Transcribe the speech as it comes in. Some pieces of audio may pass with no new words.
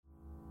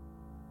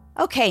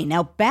Okay,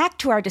 now back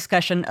to our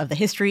discussion of the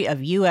history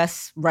of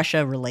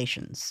U.S.-Russia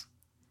relations.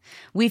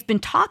 We've been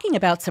talking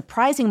about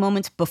surprising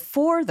moments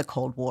before the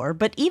Cold War,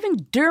 but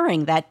even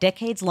during that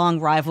decades-long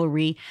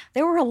rivalry,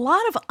 there were a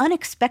lot of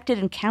unexpected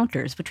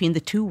encounters between the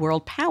two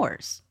world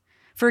powers.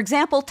 For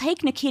example,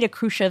 take Nikita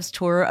Khrushchev's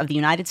tour of the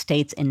United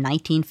States in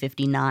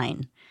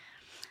 1959.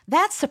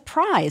 That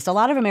surprised a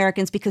lot of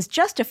Americans because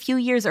just a few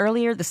years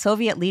earlier, the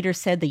Soviet leader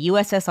said the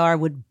USSR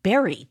would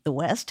bury the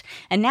West,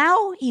 and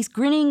now he's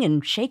grinning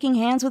and shaking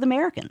hands with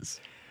Americans.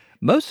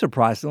 Most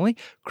surprisingly,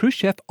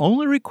 Khrushchev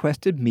only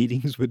requested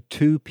meetings with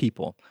two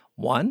people.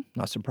 One,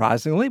 not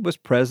surprisingly, was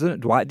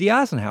President Dwight D.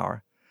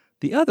 Eisenhower.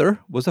 The other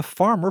was a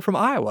farmer from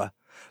Iowa.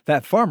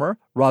 That farmer,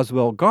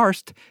 Roswell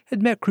Garst,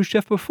 had met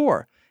Khrushchev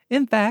before.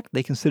 In fact,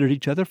 they considered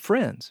each other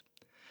friends.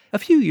 A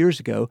few years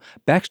ago,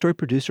 Backstory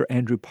producer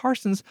Andrew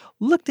Parsons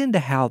looked into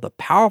how the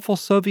powerful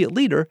Soviet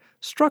leader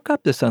struck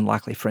up this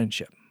unlikely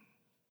friendship.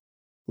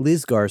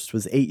 Liz Garst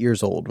was 8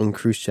 years old when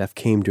Khrushchev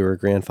came to her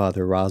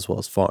grandfather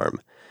Roswell's farm.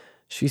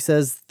 She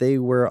says they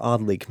were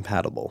oddly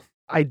compatible.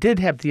 I did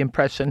have the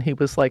impression he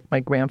was like my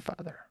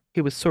grandfather.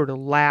 He was sort of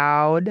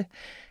loud,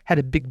 had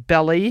a big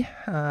belly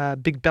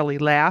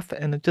laugh,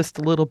 and just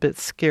a little bit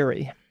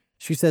scary.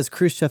 She says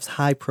Khrushchev's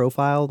high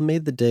profile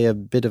made the day a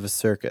bit of a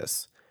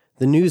circus.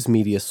 The news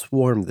media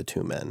swarmed the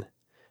two men.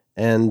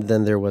 And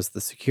then there was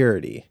the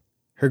security.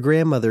 Her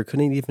grandmother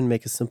couldn't even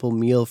make a simple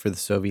meal for the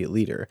Soviet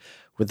leader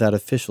without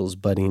officials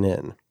butting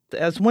in.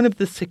 As one of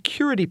the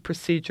security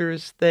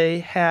procedures, they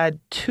had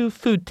two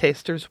food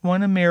tasters,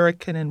 one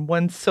American and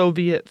one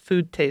Soviet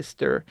food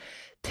taster,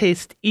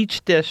 taste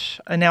each dish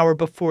an hour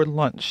before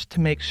lunch to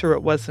make sure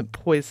it wasn't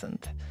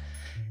poisoned.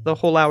 The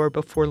whole hour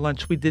before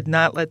lunch, we did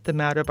not let them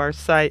out of our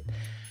sight,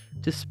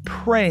 just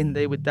praying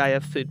they would die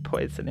of food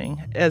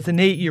poisoning. As an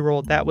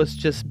 8-year-old, that was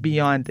just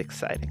beyond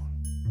exciting.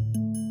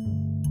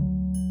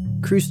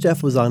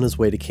 Khrushchev was on his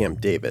way to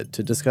Camp David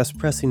to discuss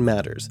pressing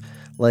matters,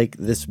 like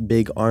this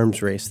big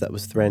arms race that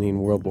was threatening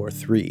World War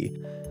III.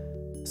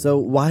 So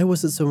why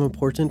was it so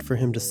important for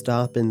him to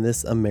stop in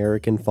this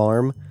American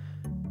farm?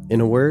 In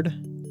a word,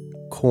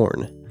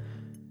 corn.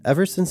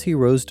 Ever since he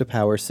rose to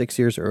power 6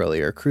 years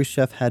earlier,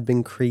 Khrushchev had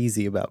been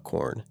crazy about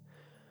corn.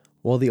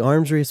 While the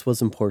arms race was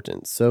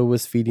important, so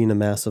was feeding a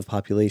massive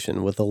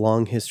population with a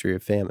long history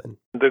of famine.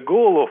 The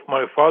goal of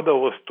my father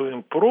was to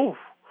improve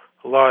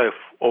life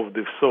of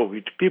the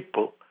Soviet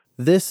people.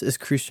 This is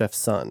Khrushchev's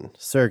son,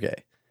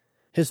 Sergei.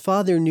 His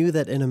father knew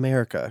that in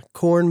America,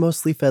 corn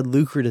mostly fed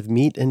lucrative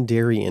meat and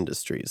dairy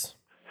industries.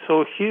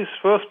 So his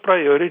first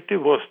priority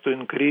was to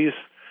increase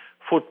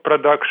food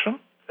production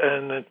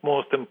and,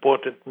 most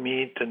important,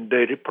 meat and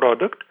dairy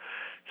product.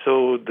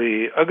 So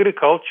the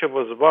agriculture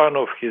was one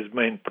of his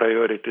main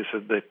priorities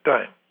at that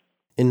time.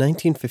 In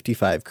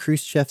 1955,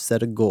 Khrushchev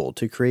set a goal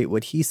to create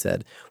what he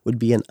said would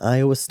be an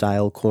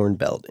Iowa-style corn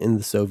belt in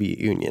the Soviet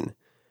Union.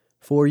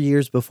 4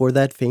 years before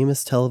that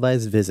famous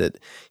televised visit,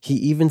 he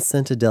even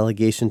sent a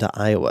delegation to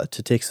Iowa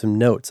to take some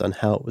notes on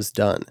how it was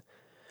done.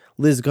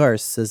 Liz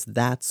Garst says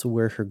that's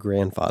where her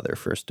grandfather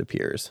first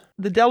appears.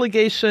 The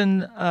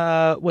delegation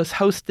was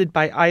hosted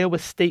by Iowa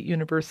State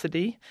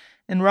University,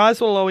 and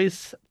Roswell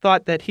always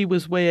thought that he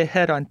was way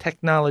ahead on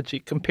technology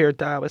compared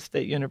to Iowa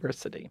State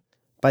University.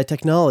 By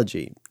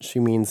technology, she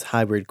means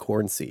hybrid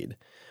corn seed,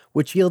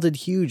 which yielded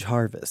huge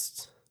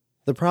harvests.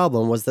 The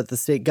problem was that the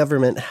state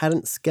government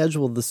hadn't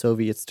scheduled the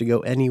Soviets to go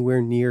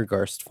anywhere near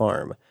Garst's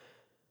farm.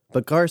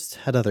 But Garst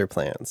had other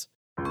plans.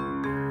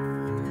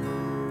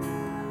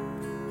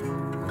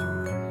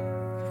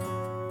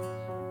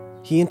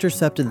 He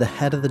intercepted the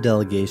head of the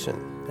delegation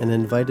and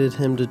invited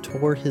him to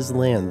tour his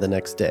land the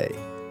next day.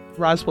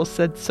 Roswell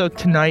said, so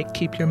tonight,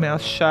 keep your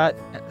mouth shut.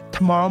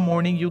 Tomorrow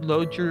morning, you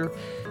load your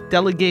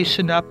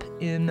delegation up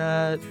in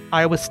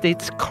Iowa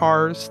State's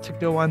cars to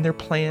go on their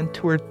planned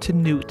tour to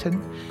Newton.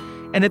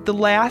 And at the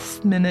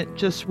last minute,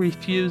 just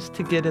refuse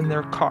to get in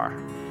their car.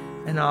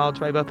 And I'll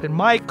drive up in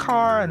my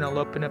car, and I'll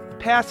open up the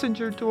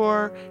passenger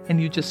door,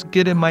 and you just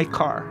get in my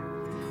car.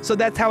 So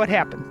that's how it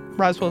happened.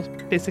 Roswell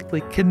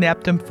basically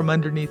kidnapped him from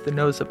underneath the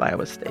nose of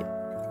Iowa State.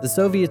 The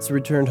Soviets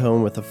returned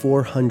home with a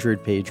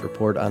 400-page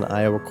report on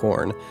Iowa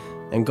corn,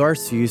 and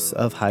Garst's use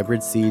of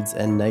hybrid seeds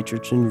and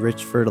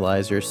nitrogen-rich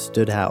fertilizers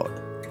stood out.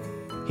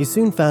 He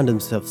soon found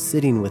himself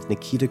sitting with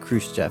Nikita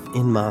Khrushchev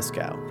in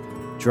Moscow,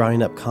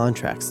 drawing up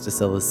contracts to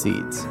sell his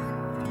seeds.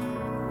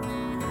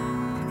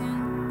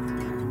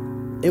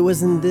 It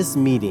was in this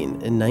meeting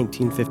in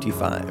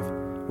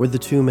 1955 where the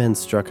two men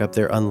struck up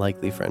their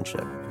unlikely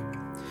friendship.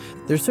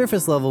 Their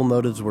surface-level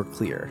motives were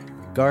clear.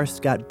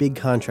 Garst got big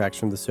contracts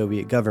from the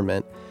Soviet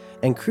government,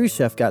 and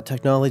Khrushchev got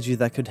technology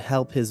that could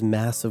help his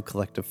massive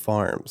collective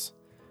farms.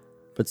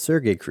 But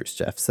Sergei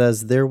Khrushchev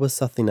says there was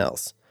something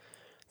else.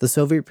 The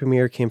Soviet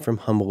premier came from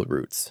humble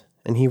roots,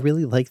 and he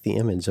really liked the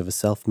image of a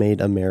self-made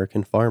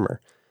American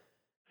farmer.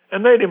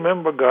 And I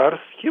remember Garst,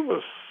 he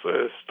was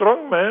a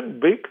strong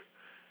man, big,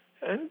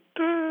 and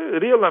a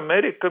real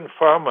American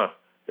farmer,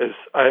 as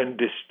I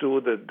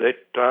understood at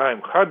that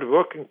time,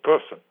 hard-working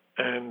person.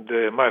 And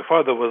my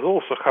father was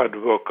also a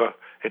hard worker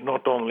and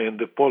not only in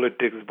the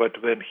politics,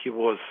 but when he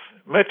was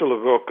metal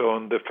worker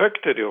on the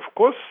factory, of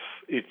course,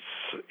 it's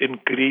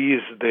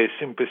increased their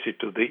sympathy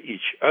to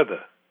each other.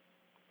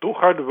 Two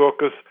hard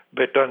workers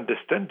better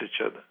understand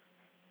each other.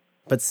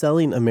 But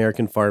selling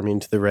American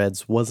farming to the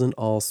Reds wasn't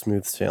all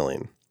smooth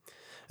sailing.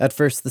 At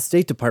first, the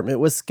State Department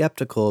was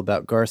skeptical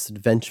about Garst's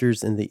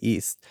adventures in the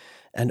East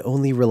and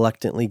only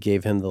reluctantly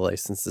gave him the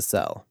license to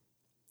sell.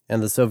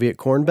 And the Soviet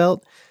Corn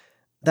Belt?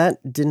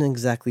 That didn't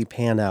exactly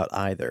pan out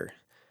either.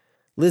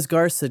 Liz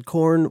Garst said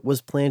corn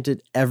was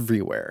planted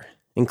everywhere,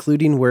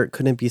 including where it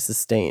couldn't be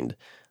sustained,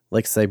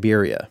 like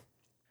Siberia.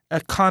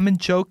 A common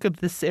joke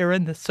of this era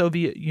in the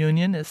Soviet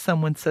Union is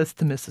someone says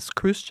to Mrs.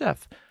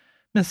 Khrushchev,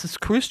 "Mrs.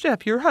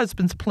 Khrushchev, your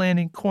husband's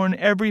planting corn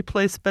every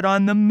place but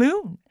on the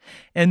moon."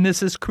 And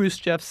Mrs.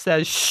 Khrushchev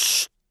says,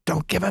 "Shh,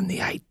 don't give him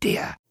the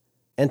idea."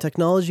 And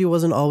technology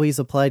wasn't always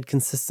applied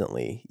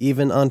consistently,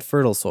 even on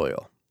fertile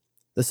soil.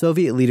 The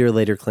Soviet leader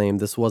later claimed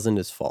this wasn't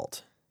his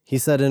fault. He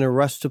said in a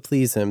rush to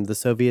please him, the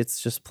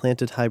Soviets just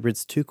planted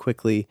hybrids too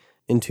quickly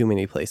in too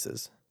many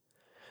places.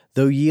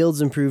 Though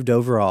yields improved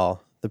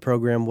overall, the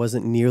program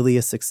wasn't nearly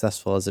as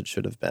successful as it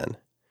should have been.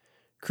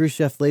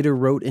 Khrushchev later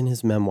wrote in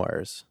his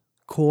memoirs,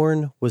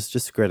 "Corn was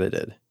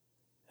discredited,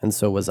 and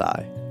so was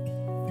I."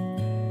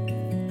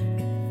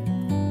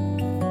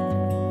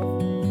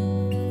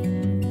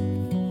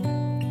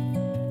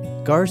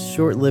 Garst's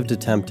short-lived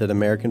attempt at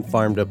American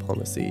farm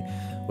diplomacy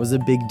was a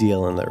big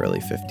deal in the early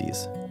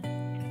 50s.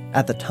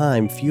 At the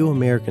time, few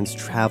Americans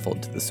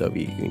traveled to the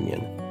Soviet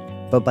Union,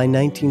 but by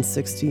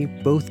 1960,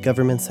 both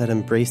governments had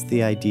embraced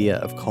the idea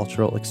of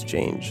cultural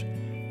exchange.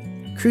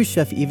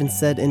 Khrushchev even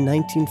said in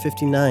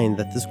 1959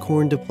 that this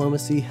corn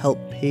diplomacy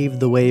helped pave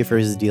the way for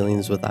his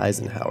dealings with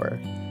Eisenhower.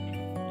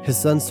 His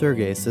son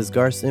Sergei says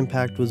Garst's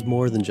impact was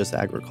more than just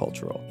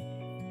agricultural.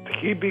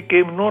 He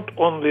became not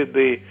only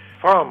the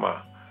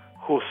farmer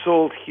who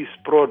sold his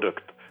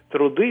product.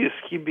 Through this,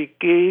 he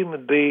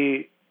became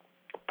the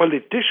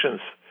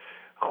politicians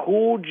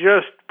who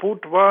just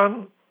put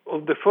one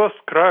of the first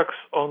cracks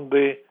on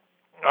the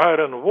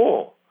iron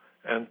wall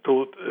and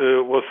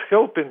was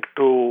helping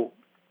to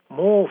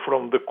move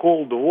from the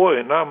Cold War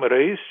and arm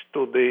race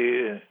to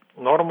the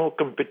normal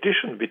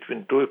competition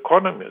between two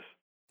economies.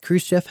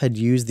 Khrushchev had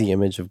used the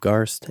image of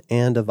Garst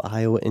and of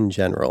Iowa in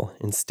general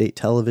in state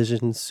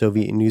television,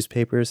 Soviet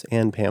newspapers,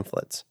 and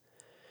pamphlets,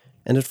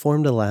 and it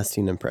formed a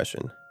lasting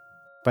impression.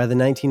 By the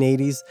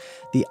 1980s,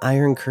 the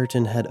Iron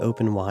Curtain had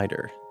opened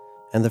wider,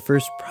 and the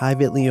first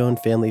privately owned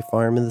family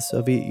farm in the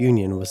Soviet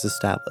Union was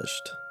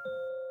established.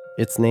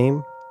 Its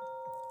name?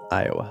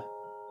 Iowa.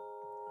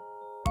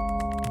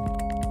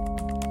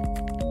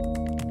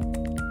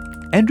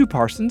 Andrew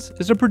Parsons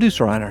is a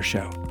producer on our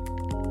show.